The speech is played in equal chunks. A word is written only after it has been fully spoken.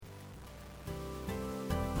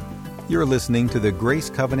You're listening to the Grace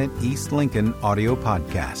Covenant East Lincoln audio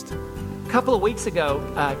podcast. A couple of weeks ago,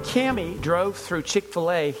 Cammie drove through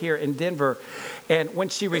Chick-fil-A here in Denver, and when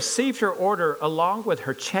she received her order along with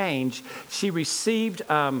her change, she received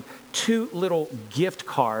two little gift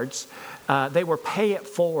cards. They were pay it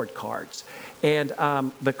forward cards, and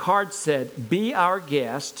the card said, "Be our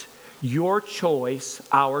guest, your choice,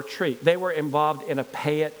 our treat." They were involved in a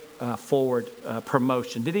pay it forward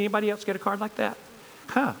promotion. Did anybody else get a card like that?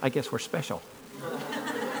 I guess we're special.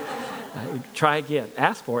 Try again.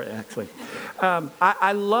 Ask for it, actually.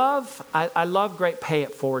 I love great pay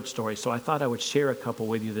it forward stories, so I thought I would share a couple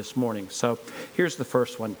with you this morning. So here's the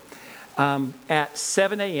first one. At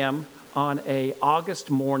 7 a.m. on a August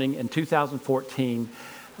morning in 2014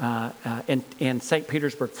 in St.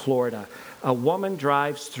 Petersburg, Florida, a woman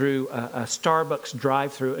drives through a Starbucks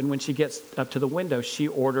drive-through, and when she gets up to the window, she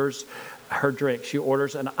orders her drink. She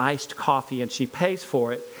orders an iced coffee, and she pays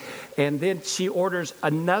for it. And then she orders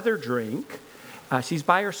another drink. She's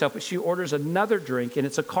by herself, but she orders another drink, and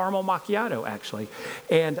it's a caramel macchiato, actually.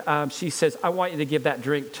 And she says, "I want you to give that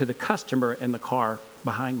drink to the customer in the car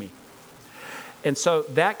behind me." And so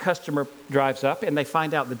that customer drives up, and they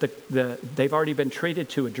find out that they've already been treated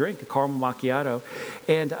to a drink, a caramel macchiato.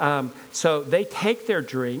 And so they take their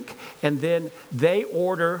drink, and then they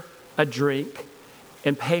order a drink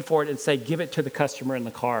and pay for it and say, "Give it to the customer in the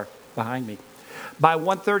car behind me." By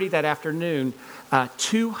 1:30 that afternoon,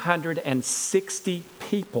 260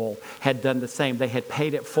 people had done the same. They had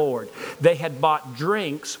paid it forward. They had bought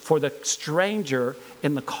drinks for the stranger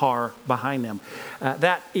in the car behind them.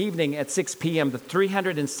 That evening at 6 p.m., the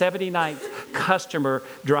 379th customer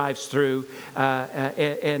drives through,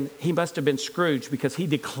 and he must have been Scrooge because he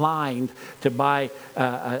declined to buy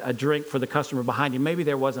a drink for the customer behind him. Maybe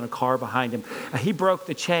there wasn't a car behind him. He broke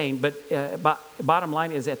the chain, but bottom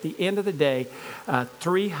line is at the end of the day,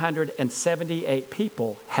 378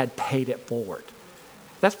 people had paid it forward.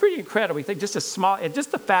 That's pretty incredible. You think just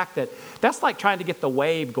the fact that that's like trying to get the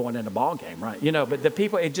wave going in a ball game, right? You know, but the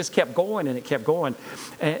people, it just kept going and it kept going.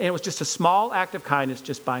 And it was just a small act of kindness,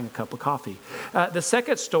 just buying a cup of coffee. The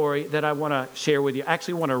second story that I want to share with you, I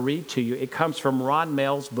actually want to read to you. It comes from Ron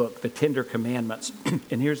Mel's book, The Tender Commandments.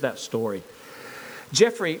 And here's that story.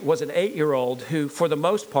 Jeffrey was an 8-year-old who, for the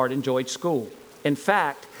most part, enjoyed school. In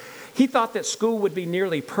fact, he thought that school would be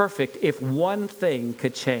nearly perfect if one thing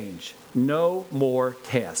could change. No more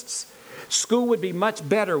tests. School would be much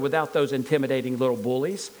better without those intimidating little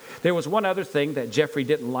bullies. There was one other thing that Jeffrey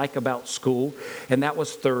didn't like about school, and that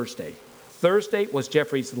was Thursday. Thursday was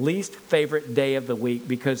Jeffrey's least favorite day of the week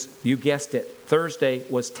because, you guessed it, Thursday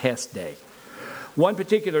was test day. One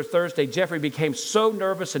particular Thursday, Jeffrey became so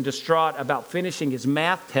nervous and distraught about finishing his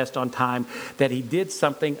math test on time that he did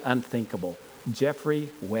something unthinkable. Jeffrey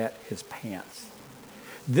wet his pants.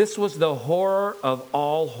 This was the horror of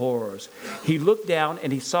all horrors. He looked down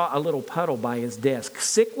and he saw a little puddle by his desk.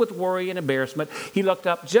 Sick with worry and embarrassment, he looked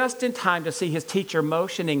up just in time to see his teacher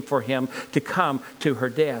motioning for him to come to her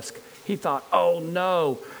desk. He thought, "Oh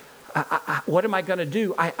no, what am I going to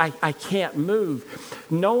do? I can't move."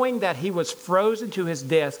 Knowing that he was frozen to his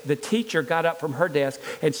desk, the teacher got up from her desk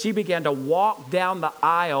and she began to walk down the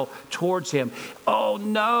aisle towards him. "Oh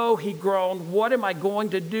no," he groaned. "What am I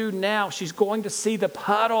going to do now? She's going to see the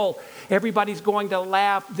puddle. Everybody's going to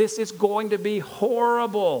laugh. This is going to be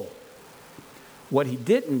horrible." What he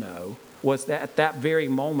didn't know was that at that very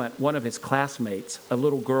moment, one of his classmates, a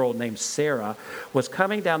little girl named Sarah, was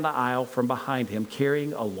coming down the aisle from behind him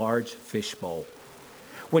carrying a large fishbowl.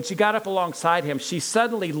 When she got up alongside him, she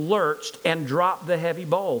suddenly lurched and dropped the heavy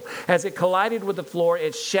bowl. As it collided with the floor,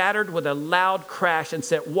 it shattered with a loud crash and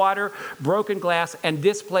sent water, broken glass, and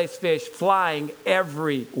displaced fish flying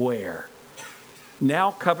everywhere.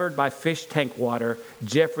 Now covered by fish tank water,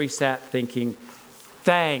 Jeffrey sat thinking,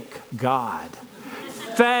 "Thank God.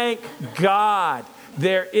 Thank God.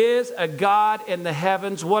 There is a God in the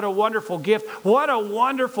heavens. What a wonderful gift. What a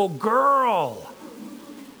wonderful girl."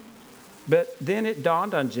 But then it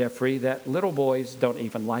dawned on Jeffrey that little boys don't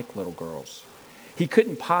even like little girls. He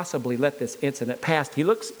couldn't possibly let this incident pass. He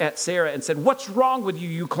looks at Sarah and said, "What's wrong with you,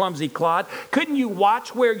 you clumsy clod? Couldn't you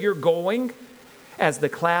watch where you're going?" As the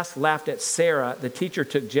class laughed at Sarah, the teacher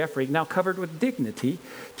took Jeffrey, now covered with dignity,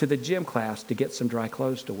 to the gym class to get some dry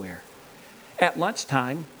clothes to wear. At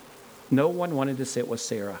lunchtime, no one wanted to sit with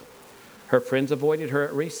Sarah. Her friends avoided her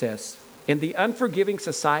at recess. In the unforgiving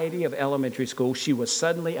society of elementary school, she was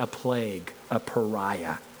suddenly a plague, a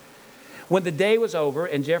pariah. When the day was over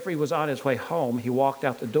and Jeffrey was on his way home, he walked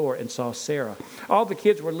out the door and saw Sarah. All the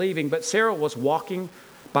kids were leaving, but Sarah was walking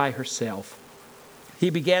by herself. He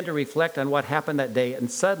began to reflect on what happened that day,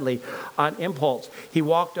 and suddenly, on impulse, he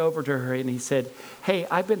walked over to her and he said, "Hey,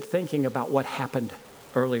 I've been thinking about what happened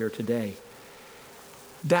earlier today.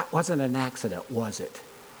 That wasn't an accident, was it?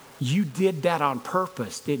 You did that on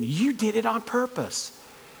purpose, didn't you? You did it on purpose."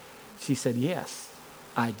 She said, "Yes,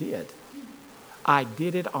 I did. I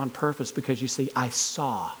did it on purpose because, you see, I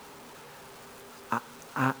saw.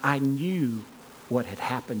 I knew what had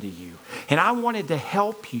happened to you. And I wanted to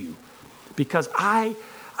help you because I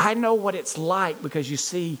know what it's like because, you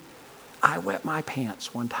see, I wet my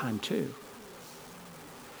pants one time too."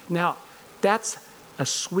 Now, that's a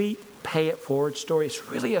sweet pay it forward story. It's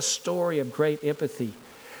really a story of great empathy.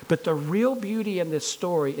 But the real beauty in this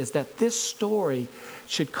story is that this story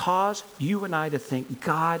should cause you and I to think,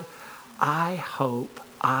 God, I hope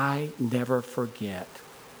I never forget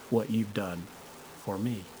what you've done for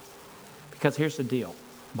me. Because here's the deal.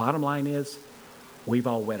 Bottom line is, we've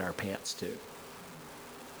all wet our pants too.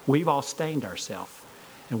 We've all stained ourselves.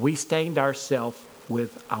 And we stained ourselves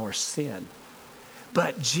with our sin.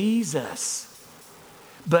 But Jesus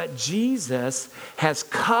has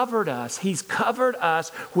covered us. He's covered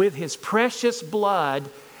us with his precious blood.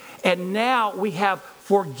 And now we have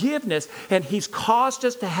forgiveness. And he's caused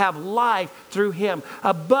us to have life through him.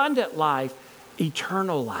 Abundant life,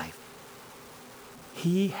 eternal life.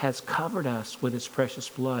 He has covered us with his precious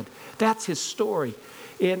blood. That's his story.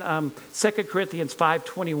 In 2 Corinthians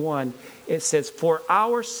 5:21, it says, "For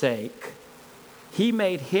our sake, he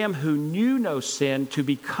made him who knew no sin to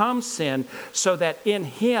become sin so that in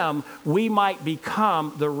him we might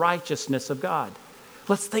become the righteousness of God."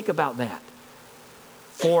 Let's think about that.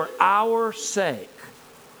 For our sake.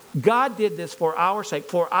 God did this for our sake.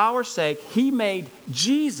 For our sake, he made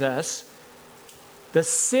Jesus, the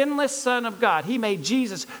sinless Son of God. He made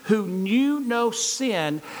Jesus, who knew no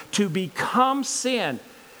sin, to become sin.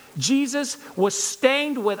 Jesus was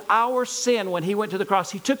stained with our sin when he went to the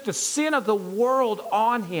cross. He took the sin of the world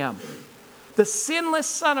on him. The sinless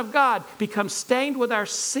Son of God becomes stained with our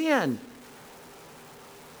sin.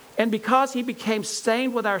 And because he became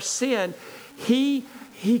stained with our sin, he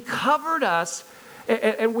covered us,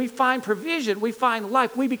 and we find provision, we find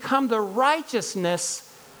life. We become the righteousness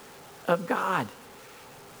of God.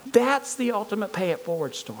 That's the ultimate pay it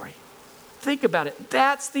forward story. Think about it.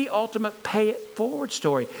 That's the ultimate pay it forward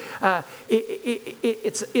story.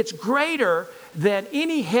 It's greater than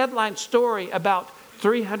any headline story about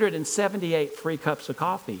 378 free cups of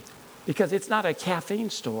coffee, because it's not a caffeine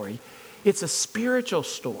story. It's a spiritual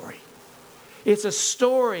story. It's a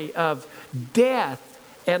story of death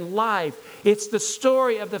and life. It's the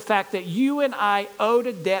story of the fact that you and I owed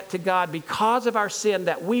a debt to God because of our sin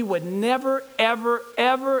that we would never, ever,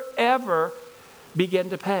 ever, ever begin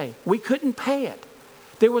to pay. We couldn't pay it.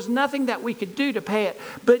 There was nothing that we could do to pay it.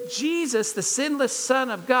 But Jesus, the sinless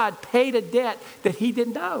Son of God, paid a debt that he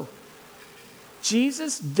didn't owe.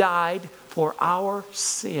 Jesus died for our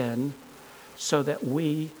sin so that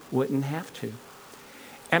we wouldn't have to.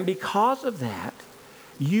 And because of that,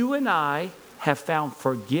 you and I have found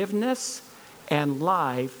forgiveness and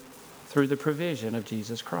life through the provision of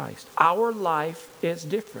Jesus Christ. Our life is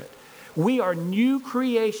different. We are new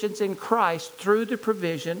creations in Christ through the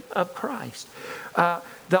provision of Christ.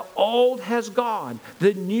 The old has gone.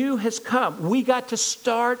 The new has come. We got to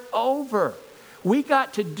start over. We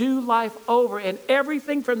got to do life over. And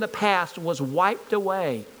everything from the past was wiped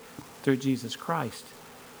away through Jesus Christ.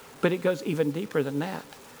 But it goes even deeper than that.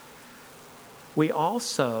 We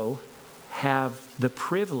also have the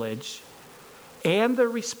privilege and the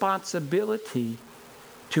responsibility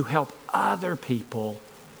to help other people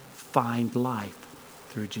find life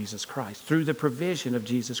through Jesus Christ, through the provision of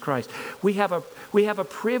Jesus Christ. We have a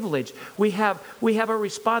privilege. We have a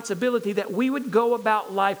responsibility that we would go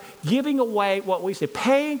about life giving away what we say,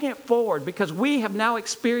 paying it forward, because we have now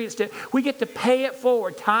experienced it. We get to pay it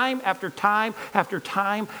forward time after time after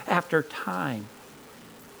time after time.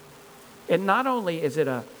 And not only is it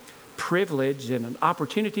a privilege and an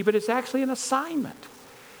opportunity, but it's actually an assignment.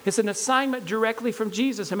 It's an assignment directly from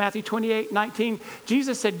Jesus. In Matthew 28:19,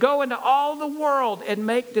 Jesus said, "Go into all the world and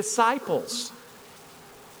make disciples."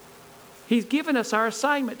 He's given us our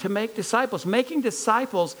assignment to make disciples. Making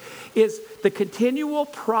disciples is the continual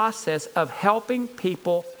process of helping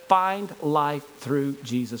people find life through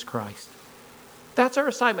Jesus Christ. That's our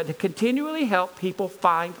assignment, to continually help people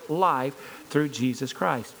find life through Jesus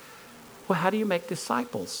Christ. Well, how do you make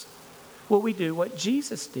disciples? Well, we do what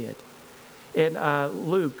Jesus did. In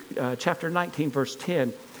Luke chapter 19, verse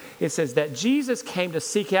 10, it says that Jesus came to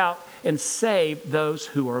seek out and save those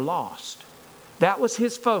who are lost. That was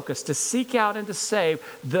his focus, to seek out and to save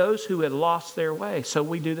those who had lost their way. So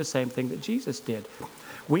we do the same thing that Jesus did.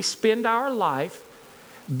 We spend our life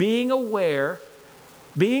being aware,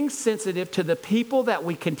 being sensitive to the people that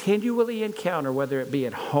we continually encounter, whether it be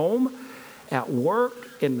at home, at work,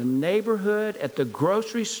 in the neighborhood, at the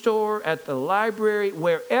grocery store, at the library,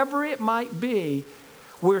 wherever it might be.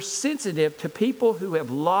 We're sensitive to people who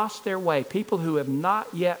have lost their way, people who have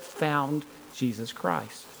not yet found Jesus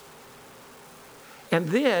Christ. And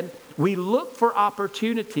then we look for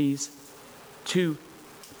opportunities to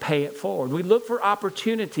pay it forward. We look for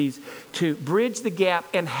opportunities to bridge the gap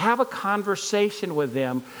and have a conversation with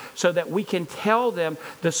them so that we can tell them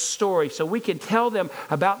the story, so we can tell them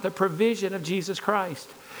about the provision of Jesus Christ.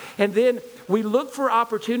 And then we look for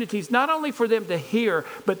opportunities not only for them to hear,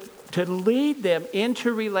 but to lead them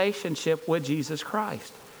into relationship with Jesus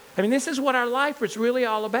Christ. I mean, this is what our life is really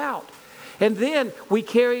all about. And then we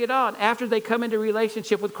carry it on. After they come into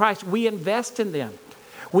relationship with Christ, we invest in them.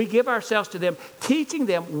 We give ourselves to them, teaching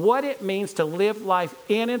them what it means to live life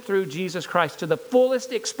in and through Jesus Christ to the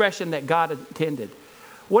fullest expression that God intended.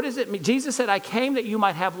 What does it mean? Jesus said, I came that you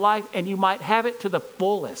might have life and you might have it to the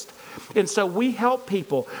fullest. And so we help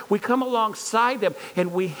people. We come alongside them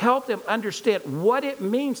and we help them understand what it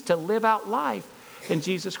means to live out life in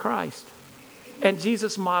Jesus Christ. And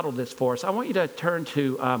Jesus modeled this for us. I want you to turn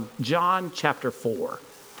to John chapter 4.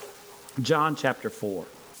 John chapter 4.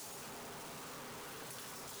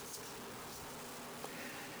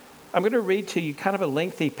 I'm going to read to you kind of a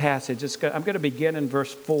lengthy passage. I'm going to begin in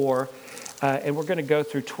verse 4, and we're going to go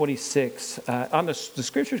through 26. The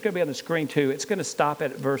scripture is going to be on the screen too. It's going to stop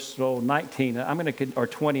at verse 19, or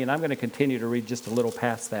 20, and I'm going to continue to read just a little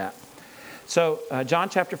past that. So John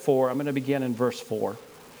chapter 4, I'm going to begin in verse 4.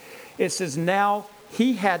 It says, now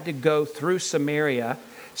he had to go through Samaria.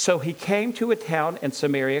 So he came to a town in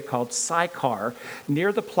Samaria called Sychar,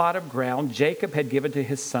 near the plot of ground Jacob had given to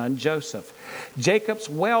his son Joseph. Jacob's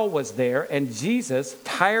well was there, and Jesus,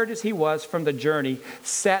 tired as he was from the journey,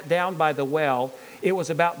 sat down by the well. It was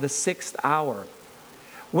about the 6th hour.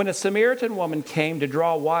 When a Samaritan woman came to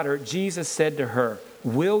draw water, Jesus said to her,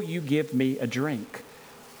 will you give me a drink?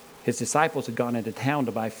 His disciples had gone into town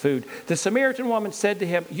to buy food. The Samaritan woman said to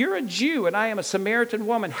him, you're a Jew and I am a Samaritan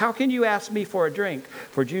woman. How can you ask me for a drink?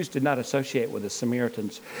 For Jews did not associate with the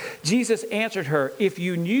Samaritans. Jesus answered her, if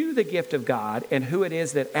you knew the gift of God and who it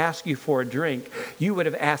is that asks you for a drink, you would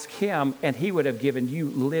have asked him and he would have given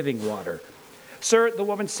you living water. Sir, the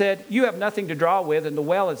woman said, you have nothing to draw with and the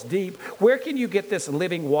well is deep. Where can you get this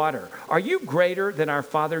living water? Are you greater than our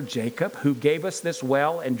father Jacob, who gave us this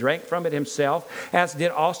well and drank from it himself, as did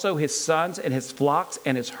also his sons and his flocks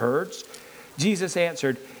and his herds? Jesus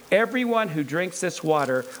answered, everyone who drinks this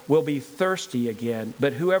water will be thirsty again,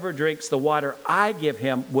 but whoever drinks the water I give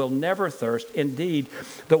him will never thirst. Indeed,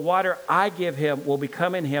 the water I give him will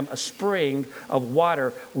become in him a spring of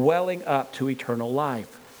water welling up to eternal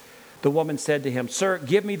life. The woman said to him, sir,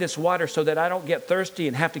 give me this water so that I don't get thirsty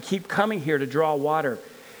and have to keep coming here to draw water.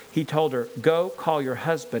 He told her, go call your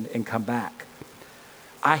husband and come back.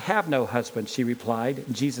 I have no husband, she replied.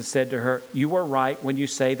 Jesus said to her, you are right when you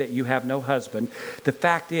say that you have no husband. The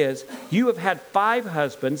fact is, you have had 5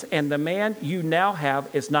 husbands, and the man you now have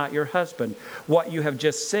is not your husband. What you have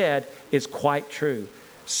just said is quite true.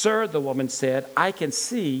 Sir, the woman said, I can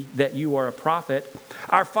see that you are a prophet.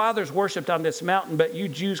 Our fathers worshipped on this mountain, but you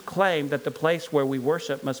Jews claim that the place where we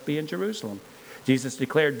worship must be in Jerusalem. Jesus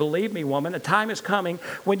declared, believe me, woman, a time is coming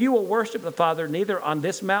when you will worship the Father neither on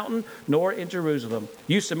this mountain nor in Jerusalem.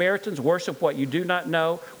 You Samaritans worship what you do not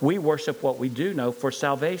know. We worship what we do know, for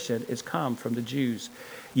salvation is come from the Jews.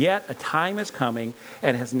 Yet a time is coming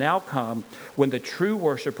and has now come when the true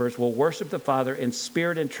worshipers will worship the Father in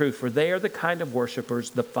spirit and truth, for they are the kind of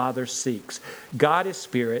worshipers the Father seeks. God is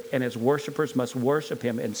spirit, and his worshipers must worship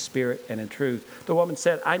him in spirit and in truth. The woman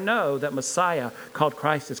said, I know that Messiah, called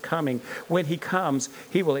Christ, is coming. When he comes,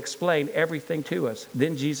 he will explain everything to us.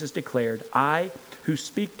 Then Jesus declared, I who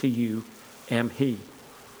speak to you am he.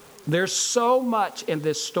 There's so much in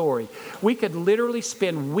this story. We could literally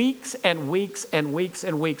spend weeks and weeks and weeks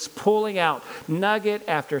and weeks pulling out nugget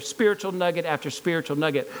after spiritual nugget after spiritual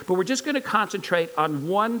nugget. But we're just going to concentrate on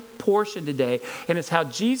one portion today, and it's how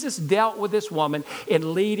Jesus dealt with this woman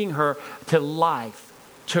in leading her to life,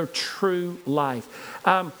 to true life.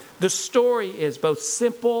 The story is both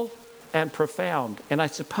simple and profound. And I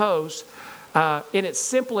suppose in its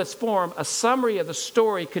simplest form, a summary of the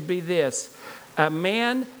story could be this. A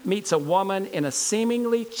man meets a woman in a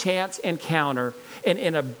seemingly chance encounter, and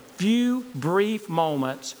in a few brief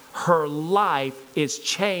moments, her life is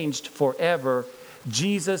changed forever.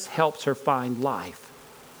 Jesus helps her find life.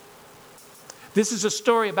 This is a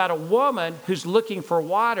story about a woman who's looking for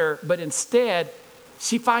water, but instead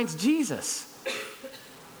she finds Jesus.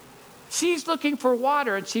 She's looking for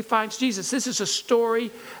water and she finds Jesus. This is a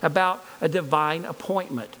story about a divine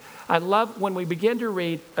appointment. I love when we begin to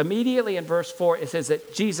read, immediately in verse 4, it says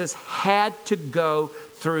that Jesus had to go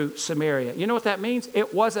through Samaria. You know what that means?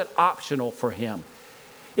 It wasn't optional for him.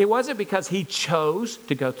 It wasn't because he chose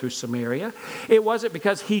to go through Samaria. It wasn't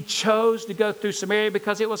because he chose to go through Samaria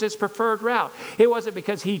because it was his preferred route. It wasn't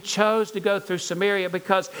because he chose to go through Samaria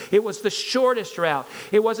because it was the shortest route.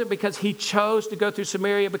 It wasn't because he chose to go through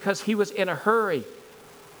Samaria because he was in a hurry.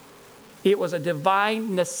 It was a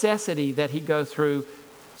divine necessity that he go through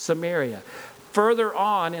Samaria. Further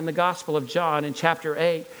on in the Gospel of John, in chapter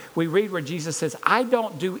 8, we read where Jesus says, I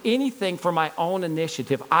don't do anything for my own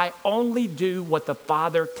initiative. I only do what the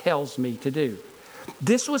Father tells me to do.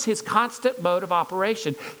 This was his constant mode of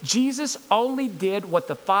operation. Jesus only did what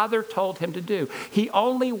the Father told him to do. He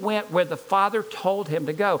only went where the Father told him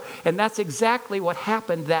to go. And that's exactly what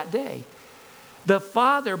happened that day. The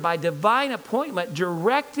Father, by divine appointment,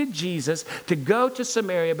 directed Jesus to go to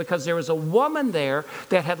Samaria because there was a woman there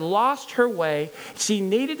that had lost her way. She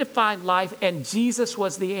needed to find life, and Jesus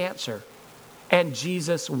was the answer. And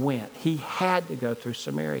Jesus went. He had to go through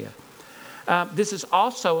Samaria. This is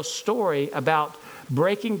also a story about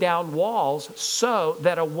breaking down walls so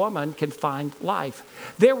that a woman can find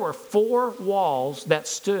life. There were 4 walls that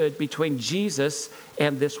stood between Jesus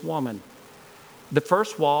and this woman. The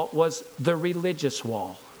first wall was the religious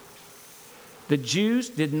wall. The Jews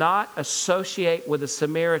did not associate with the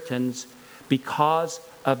Samaritans because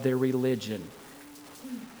of their religion.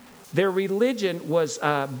 Their religion was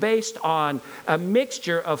based on a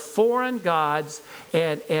mixture of foreign gods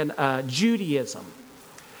and Judaism.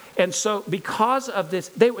 And so because of this,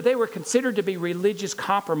 they were considered to be religious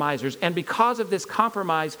compromisers. And because of this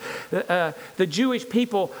compromise, the Jewish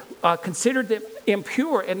people considered them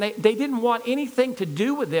impure. And they didn't want anything to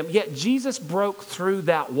do with them. Yet Jesus broke through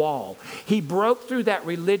that wall. He broke through that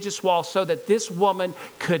religious wall so that this woman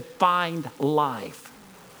could find life.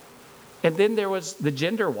 And then there was the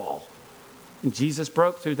gender wall. And Jesus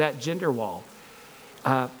broke through that gender wall.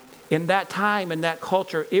 In that time, in that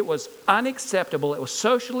culture, it was unacceptable. It was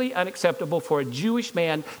socially unacceptable for a Jewish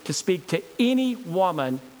man to speak to any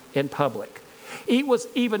woman in public. It was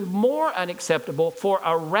even more unacceptable for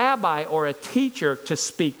a rabbi or a teacher to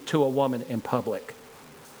speak to a woman in public.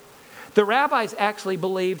 The rabbis actually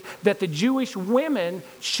believed that the Jewish women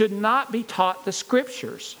should not be taught the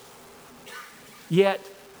scriptures. Yet,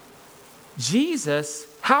 Jesus,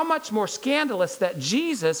 how much more scandalous that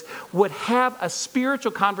Jesus would have a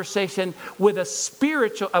spiritual conversation with a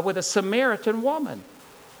Samaritan woman.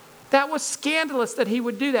 That was scandalous that he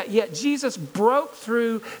would do that. Yet Jesus broke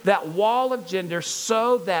through that wall of gender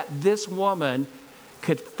so that this woman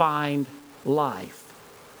could find life.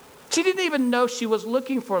 She didn't even know she was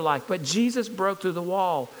looking for life, but Jesus broke through the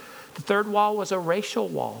wall. The third wall was a racial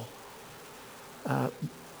wall.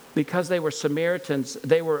 Because they were Samaritans,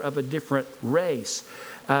 they were of a different race.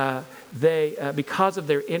 Because of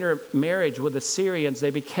their intermarriage with the Syrians,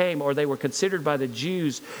 they were considered by the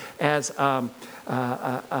Jews as a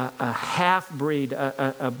half-breed,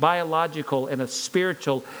 a biological and a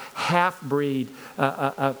spiritual half-breed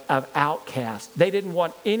of outcast. They didn't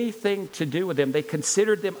want anything to do with them. They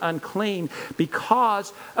considered them unclean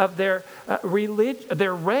because of their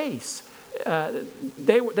race.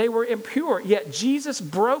 They were impure, yet Jesus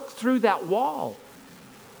broke through that wall.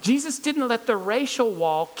 Jesus didn't let the racial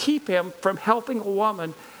wall keep him from helping a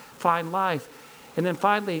woman find life. And then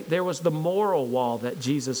finally, there was the moral wall that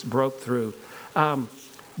Jesus broke through.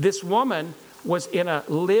 This woman was in a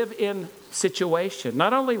live-in situation.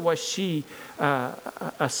 Not only was she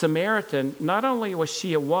a Samaritan, not only was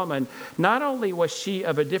she a woman, not only was she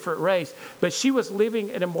of a different race, but she was living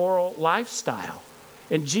an immoral lifestyle.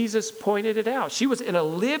 And Jesus pointed it out. She was in a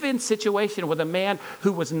live-in situation with a man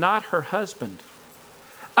who was not her husband.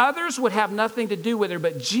 Others would have nothing to do with her,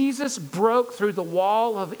 but Jesus broke through the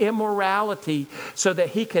wall of immorality so that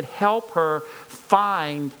he could help her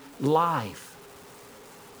find life.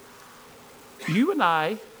 You and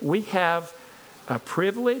I, we have a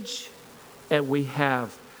privilege, and we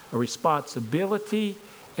have a responsibility,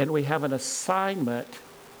 and we have an assignment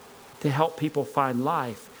to help people find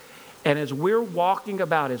life. And as we're walking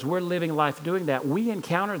about, as we're living life doing that, we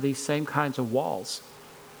encounter these same kinds of walls.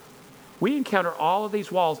 We encounter all of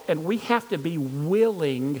these walls, and we have to be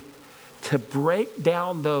willing to break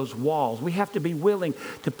down those walls. We have to be willing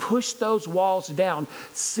to push those walls down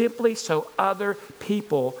simply so other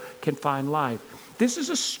people can find life. This is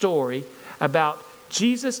a story about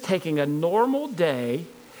Jesus taking a normal day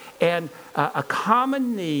and a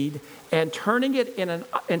common need, and turning it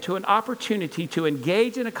into an opportunity to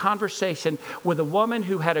engage in a conversation with a woman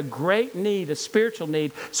who had a great need, a spiritual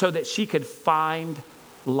need, so that she could find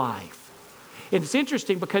life. And it's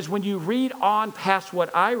interesting because when you read on past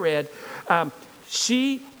what I read,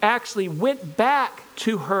 she actually went back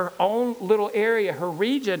to her own little area, her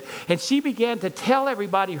region, and she began to tell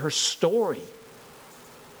everybody her story.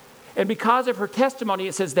 And because of her testimony,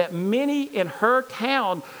 it says that many in her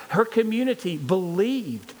town, her community,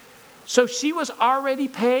 believed. So she was already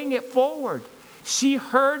paying it forward. She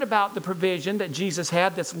heard about the provision that Jesus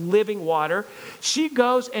had, this living water. She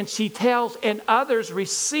goes and she tells, and others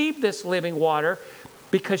receive this living water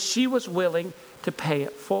because she was willing to pay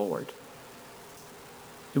it forward.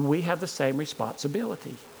 And we have the same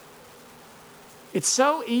responsibility. It's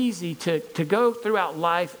so easy to go throughout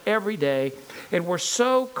life every day, and we're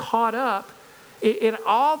so caught up in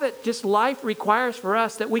all that just life requires for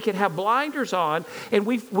us that we can have blinders on, and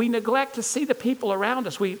we neglect to see the people around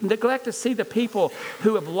us. We neglect to see the people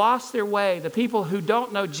who have lost their way, the people who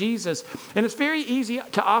don't know Jesus. And it's very easy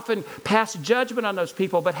to often pass judgment on those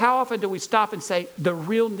people, but how often do we stop and say the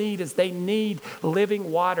real need is they need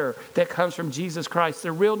living water that comes from Jesus Christ.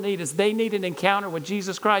 The real need is they need an encounter with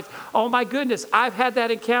Jesus Christ. Oh my goodness, I've had that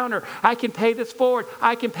encounter. I can pay this forward.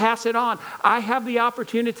 I can pass it on. I have the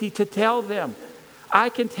opportunity to tell them. I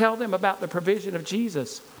can tell them about the provision of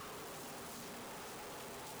Jesus.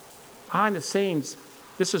 Behind the scenes,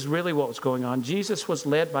 this is really what was going on. Jesus was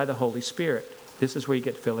led by the Holy Spirit. This is where you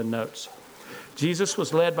get to fill in notes. Jesus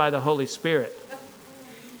was led by the Holy Spirit.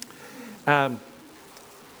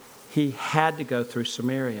 He had to go through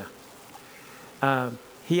Samaria.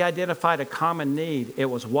 He identified a common need. It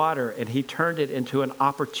was water, and he turned it into an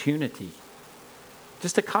opportunity.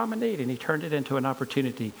 Just a common need, and he turned it into an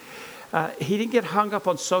opportunity. He didn't get hung up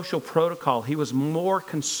on social protocol. He was more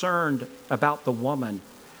concerned about the woman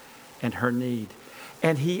and her need.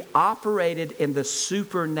 And he operated in the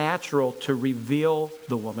supernatural to reveal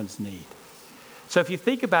the woman's need. So if you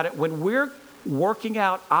think about it, when we're working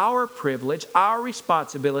out our privilege, our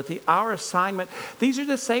responsibility, our assignment, these are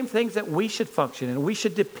the same things that we should function in. We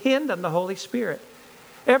should depend on the Holy Spirit.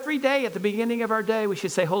 Every day at the beginning of our day, we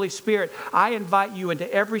should say, Holy Spirit, I invite you into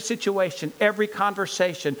every situation, every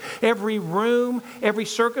conversation, every room, every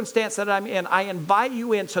circumstance that I'm in. I invite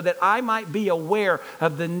you in so that I might be aware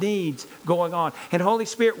of the needs going on. And Holy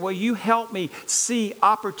Spirit, will you help me see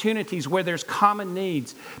opportunities where there's common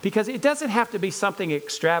needs? Because it doesn't have to be something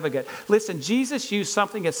extravagant. Listen, Jesus used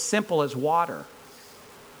something as simple as water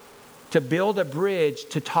to build a bridge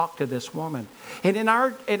to talk to this woman. And in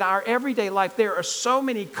our everyday life, there are so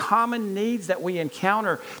many common needs that we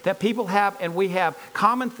encounter, that people have, and we have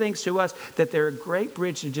common things to us, that they're a great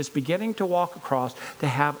bridge to just beginning to walk across to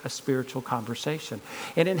have a spiritual conversation.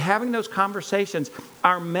 And in having those conversations,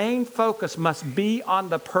 our main focus must be on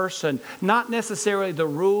the person, not necessarily the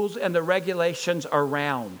rules and the regulations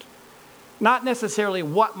around. Not necessarily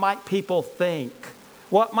what might people think.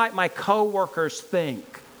 What might my coworkers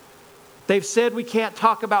think? They've said we can't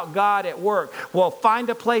talk about God at work. Well, find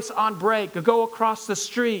a place on break or go across the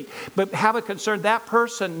street. But have a concern. That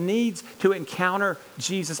person needs to encounter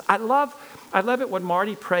Jesus. I love it when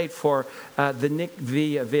Marty prayed for the Nick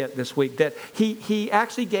V event this week, that he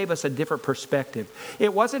actually gave us a different perspective.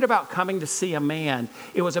 It wasn't about coming to see a man.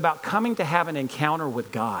 It was about coming to have an encounter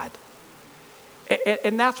with God.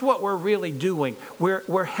 And that's what we're really doing.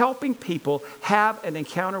 We're helping people have an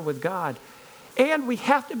encounter with God. And we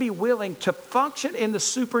have to be willing to function in the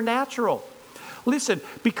supernatural. Listen,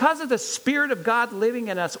 because of the Spirit of God living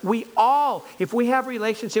in us, we all, if we have a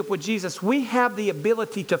relationship with Jesus, we have the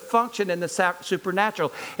ability to function in the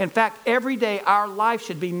supernatural. In fact, every day our life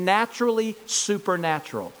should be naturally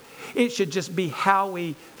supernatural. It should just be how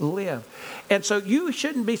we live. And so you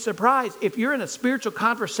shouldn't be surprised if you're in a spiritual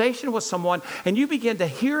conversation with someone and you begin to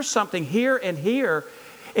hear something here and here,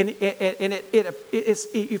 and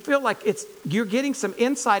you feel like you're getting some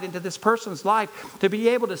insight into this person's life, to be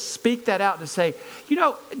able to speak that out, to say,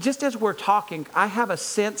 just as we're talking, I have a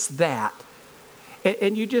sense that,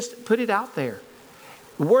 and you just put it out there.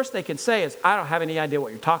 The worst they can say is, I don't have any idea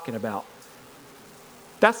what you're talking about.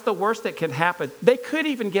 That's the worst that can happen. They could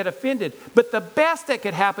even get offended, but the best that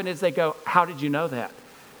could happen is they go, how did you know that?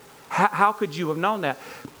 How could you have known that?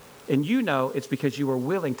 And it's because you were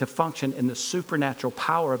willing to function in the supernatural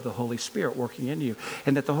power of the Holy Spirit working in you,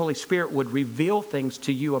 and that the Holy Spirit would reveal things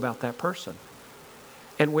to you about that person.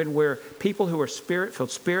 And when we're people who are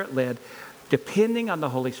Spirit-filled, Spirit-led, depending on the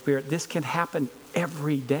Holy Spirit, this can happen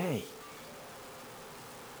every day.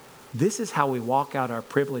 This is how we walk out our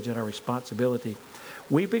privilege and our responsibility.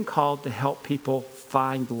 We've been called to help people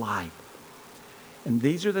find life. And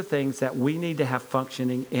these are the things that we need to have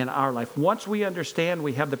functioning in our life. Once we understand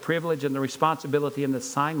we have the privilege and the responsibility and the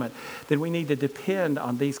assignment, then we need to depend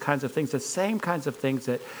on these kinds of things, the same kinds of things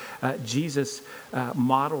that Jesus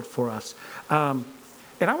modeled for us. And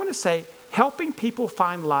I want to say, helping people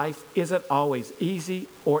find life isn't always easy,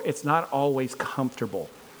 or it's not always comfortable.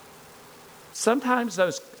 Sometimes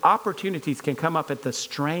those opportunities can come up at the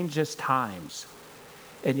strangest times.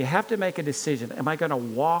 And you have to make a decision. Am I going to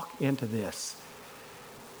walk into this?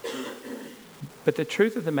 But the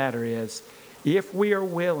truth of the matter is, if we are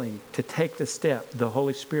willing to take the step, the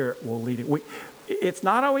Holy Spirit will lead it. It's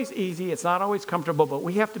not always easy. It's not always comfortable, but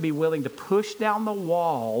we have to be willing to push down the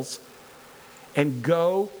walls and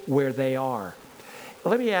go where they are.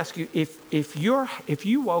 Let me ask you, if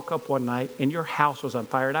you woke up one night and your house was on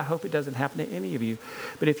fire, and I hope it doesn't happen to any of you,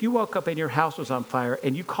 but if you woke up and your house was on fire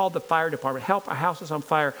and you called the fire department, help, our house is on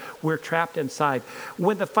fire, we're trapped inside.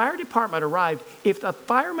 When the fire department arrived, if the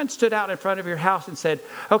fireman stood out in front of your house and said,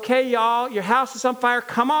 okay, y'all, your house is on fire,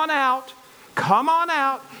 come on out. Come on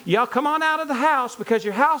out. Y'all come on out of the house because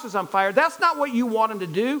your house is on fire. That's not what you want them to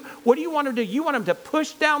do. What do you want them to do? You want them to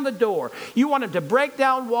push down the door. You want them to break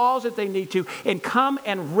down walls if they need to and come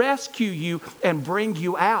and rescue you and bring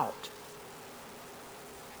you out.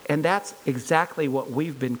 And that's exactly what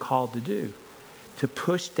we've been called to do. To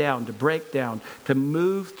push down, to break down, to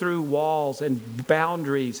move through walls and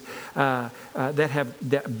boundaries that have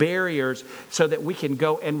barriers so that we can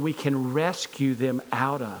go and we can rescue them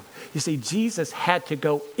out of. You see, Jesus had to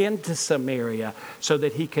go into Samaria so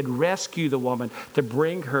that he could rescue the woman to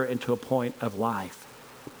bring her into a point of life.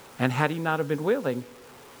 And had he not have been willing,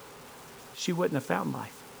 she wouldn't have found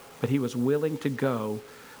life. But he was willing to go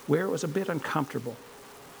where it was a bit uncomfortable.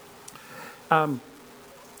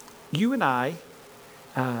 You and I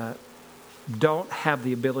don't have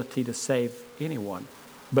the ability to save anyone,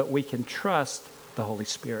 but we can trust the Holy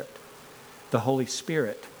Spirit. The Holy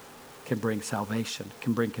Spirit can bring salvation,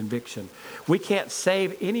 can bring conviction. We can't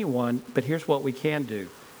save anyone, but here's what we can do.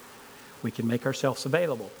 We can make ourselves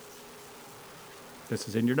available. This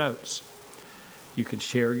is in your notes. You can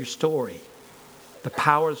share your story. The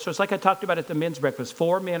power, so it's like I talked about at the men's breakfast.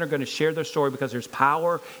 4 men are going to share their story because there's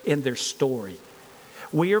power in their story.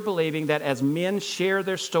 We are believing that as men share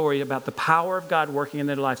their story about the power of God working in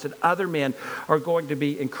their lives, that other men are going to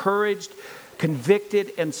be encouraged, convicted,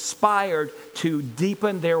 inspired to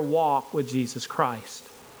deepen their walk with Jesus Christ.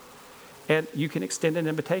 And you can extend an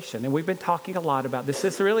invitation. And we've been talking a lot about this.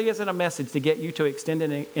 This really isn't a message to get you to extend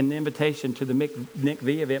an invitation to the Nick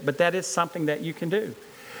V event, but that is something that you can do.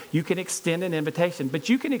 You can extend an invitation, but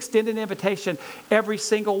you can extend an invitation every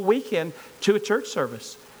single weekend to a church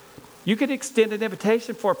service. You could extend an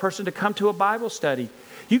invitation for a person to come to a Bible study.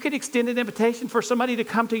 You could extend an invitation for somebody to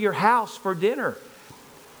come to your house for dinner,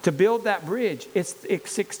 to build that bridge. It's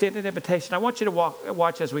extended invitation. I want you to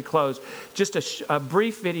watch as we close just a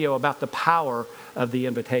brief video about the power of the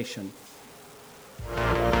invitation.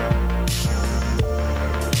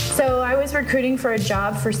 So I was recruiting for a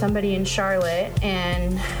job for somebody in Charlotte,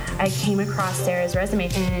 and I came across Sarah's resume,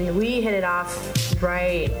 and we hit it off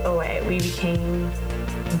right away. We became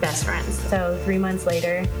best friends. So 3 months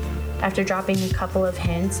later, after dropping a couple of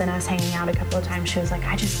hints and us hanging out a couple of times, she was like,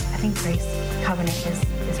 I think Grace Covenant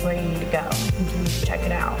is where you need to go. You need to check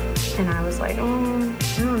it out. And I was like, I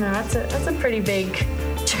don't know. That's a pretty big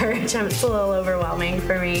church. It's a little overwhelming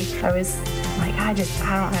for me. I was like, I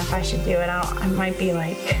don't know if I should do it. I might be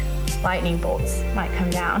like, lightning bolts might come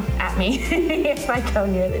down at me if I go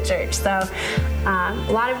near the church. So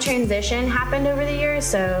a lot of transition happened over the years.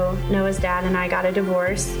 So Noah's dad and I got a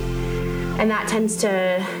divorce, and that tends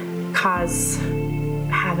to cause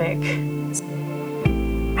havoc.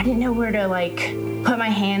 I didn't know where to put my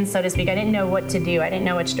hands, so to speak. I didn't know what to do. I didn't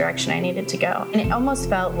know which direction I needed to go. And it almost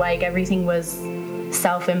felt like everything was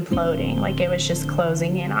self-imploding, like it was just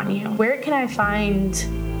closing in on you. Where can I find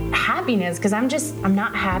happiness? Because I'm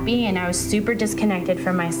not happy, and I was super disconnected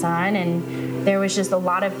from my son, and there was just a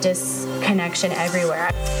lot of disconnection everywhere.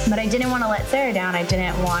 But I didn't want to let Sarah down. I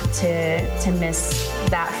didn't want to miss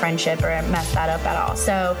that friendship or mess that up at all.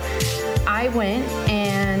 So I went,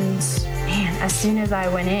 and man, as soon as I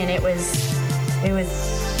went in, it was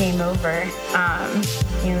game over.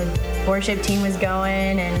 The worship team was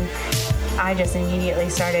going, and I just immediately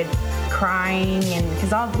started crying, and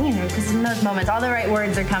because in those moments all the right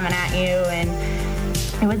words are coming at you, and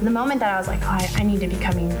it was the moment that I was like, I need to be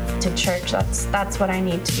coming to church. That's what I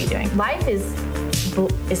need to be doing. Life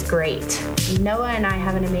is great. Noah and I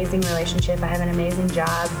have an amazing relationship. I have an amazing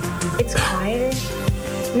job. It's quieter,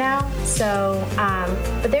 now. So,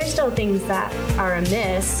 but there's still things that are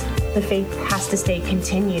amiss. The faith has to stay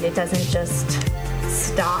continued. It doesn't just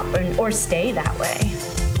stop or stay that way.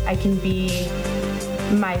 I can be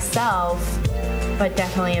myself, but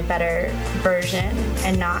definitely a better version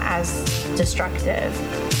and not as destructive.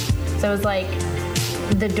 So it was like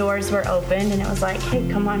the doors were opened and it was like, hey,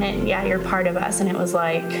 come on in. Yeah, you're part of us. And it was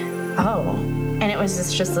like, oh. And it was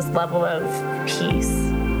just this level of peace.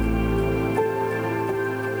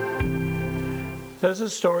 So this is a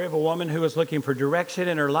story of a woman who was looking for direction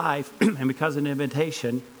in her life, and because of an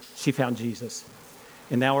invitation, she found Jesus.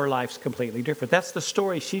 And now her life's completely different. That's the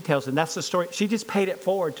story she tells, and that's the story. She just paid it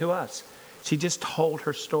forward to us. She just told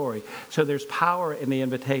her story. So there's power in the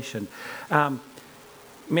invitation.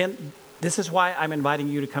 Men, this is why I'm inviting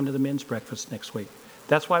you to come to the men's breakfast next week.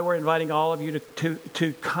 That's why we're inviting all of you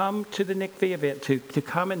to come to the Nick V event, to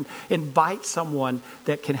come and invite someone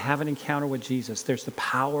that can have an encounter with Jesus. There's the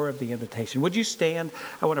power of the invitation. Would you stand?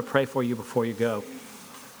 I want to pray for you before you go.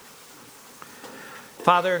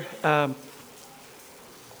 Father,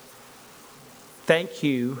 thank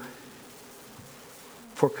you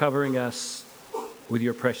for covering us with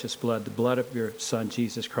your precious blood, the blood of your Son,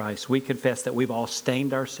 Jesus Christ. We confess that we've all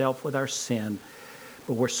stained ourselves with our sin,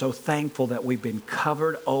 but we're so thankful that we've been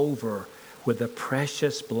covered over with the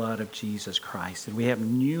precious blood of Jesus Christ. And we have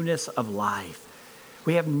newness of life.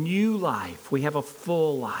 We have new life. We have a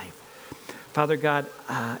full life. Father God,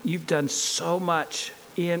 you've done so much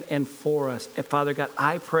in and for us. And Father God,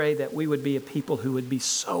 I pray that we would be a people who would be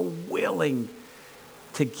so willing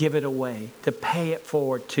to give it away, to pay it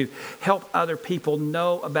forward, to help other people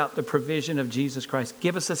know about the provision of Jesus Christ.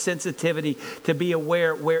 Give us a sensitivity to be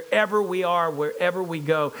aware wherever we are, wherever we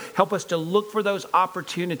go. Help us to look for those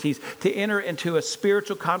opportunities to enter into a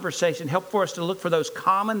spiritual conversation. Help for us to look for those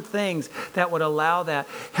common things that would allow that.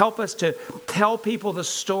 Help us to tell people the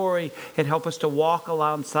story and help us to walk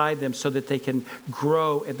alongside them so that they can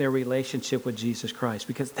grow in their relationship with Jesus Christ,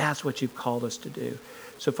 because that's what you've called us to do.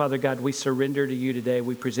 So, Father God, we surrender to you today.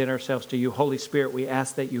 We present ourselves to you. Holy Spirit, we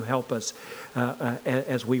ask that you help us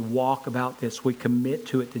as we walk about this. We commit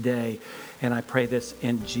to it today. And I pray this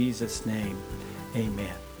in Jesus' name.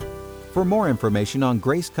 Amen. For more information on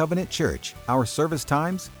Grace Covenant Church, our service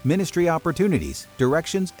times, ministry opportunities,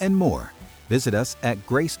 directions, and more, visit us at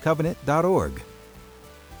gracecovenant.org.